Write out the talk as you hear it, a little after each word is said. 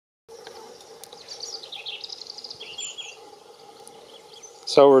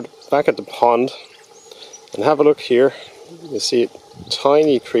So we're back at the pond, and have a look here. You see a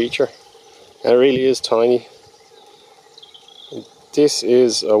tiny creature, and it really is tiny. This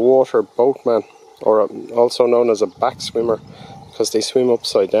is a water boatman, or also known as a backswimmer, because they swim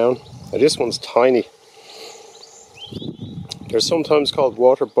upside down. Now this one's tiny. They're sometimes called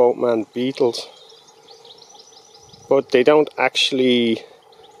water boatman beetles, but they don't actually.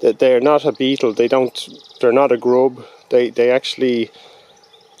 They're not a beetle. They're not a grub. They actually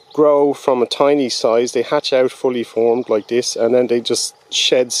grow from a tiny size. They hatch out fully formed like this, and then they just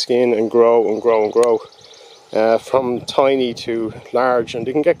shed skin and grow and grow and grow from tiny to large, and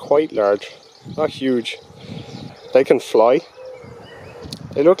they can get quite large, not huge. They can fly.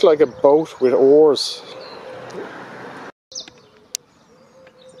 They look like a boat with oars.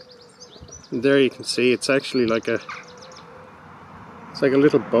 And there you can see it's actually like a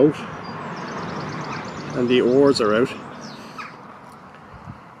little boat, and the oars are out.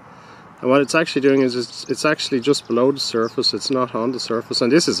 And what it's actually doing is it's actually just below the surface, it's not on the surface.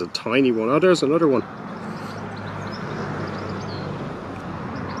 And this is a tiny one. Oh, there's another one.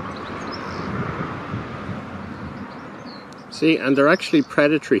 See, and they're actually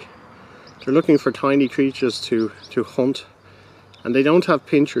predatory. They're looking for tiny creatures to hunt. And they don't have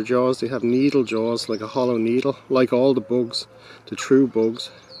pincher jaws, they have needle jaws, like a hollow needle, like all the bugs, the true bugs.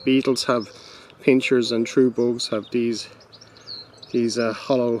 Beetles have pinchers, and true bugs have these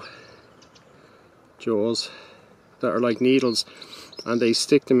hollow jaws that are like needles, and they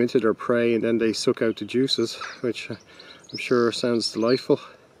stick them into their prey, and then they suck out the juices, which I'm sure sounds delightful.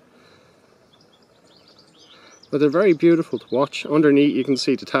 But they're very beautiful to watch. Underneath you can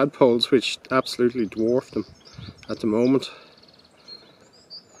see the tadpoles, which absolutely dwarf them at the moment.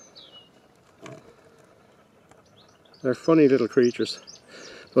 They're funny little creatures,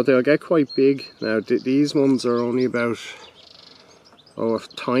 but they'll get quite big. Now these ones are only about a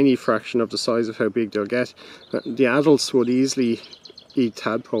tiny fraction of the size of how big they'll get. The adults would easily eat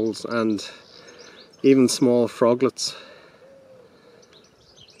tadpoles and even small froglets.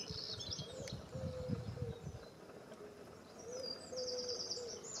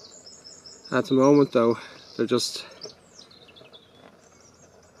 At the moment though, they're just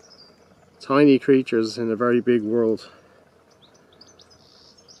tiny creatures in a very big world.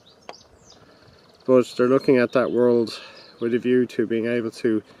 But they're looking at that world with a view to being able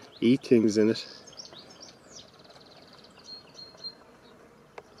to eat things in it.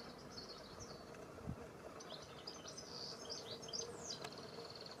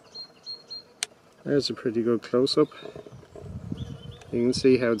 There's a pretty good close-up. You can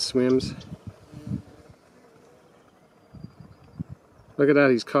see how it swims. Look at that,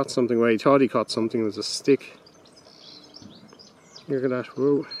 he's caught something. Well, he thought he caught something with a stick. Look at that,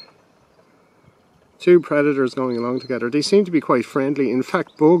 whoa. Two predators going along together. They seem to be quite friendly. In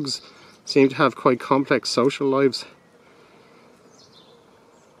fact, bugs seem to have quite complex social lives.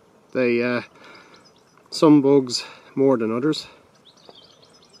 Some bugs more than others.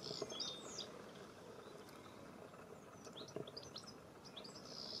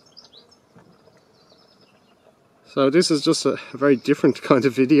 So this is just a very different kind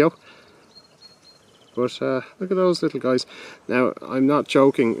of video. But look at those little guys. Now, I'm not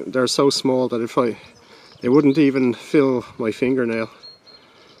joking, they're so small that they wouldn't even fill my fingernail.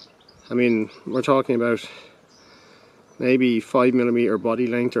 I mean, we're talking about maybe 5mm body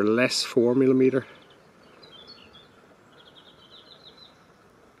length or less, 4mm.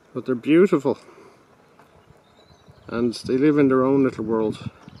 But they're beautiful. And they live in their own little world.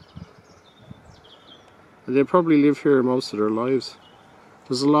 And they probably live here most of their lives.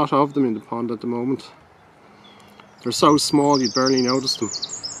 There's a lot of them in the pond at the moment. They're so small you'd barely notice them.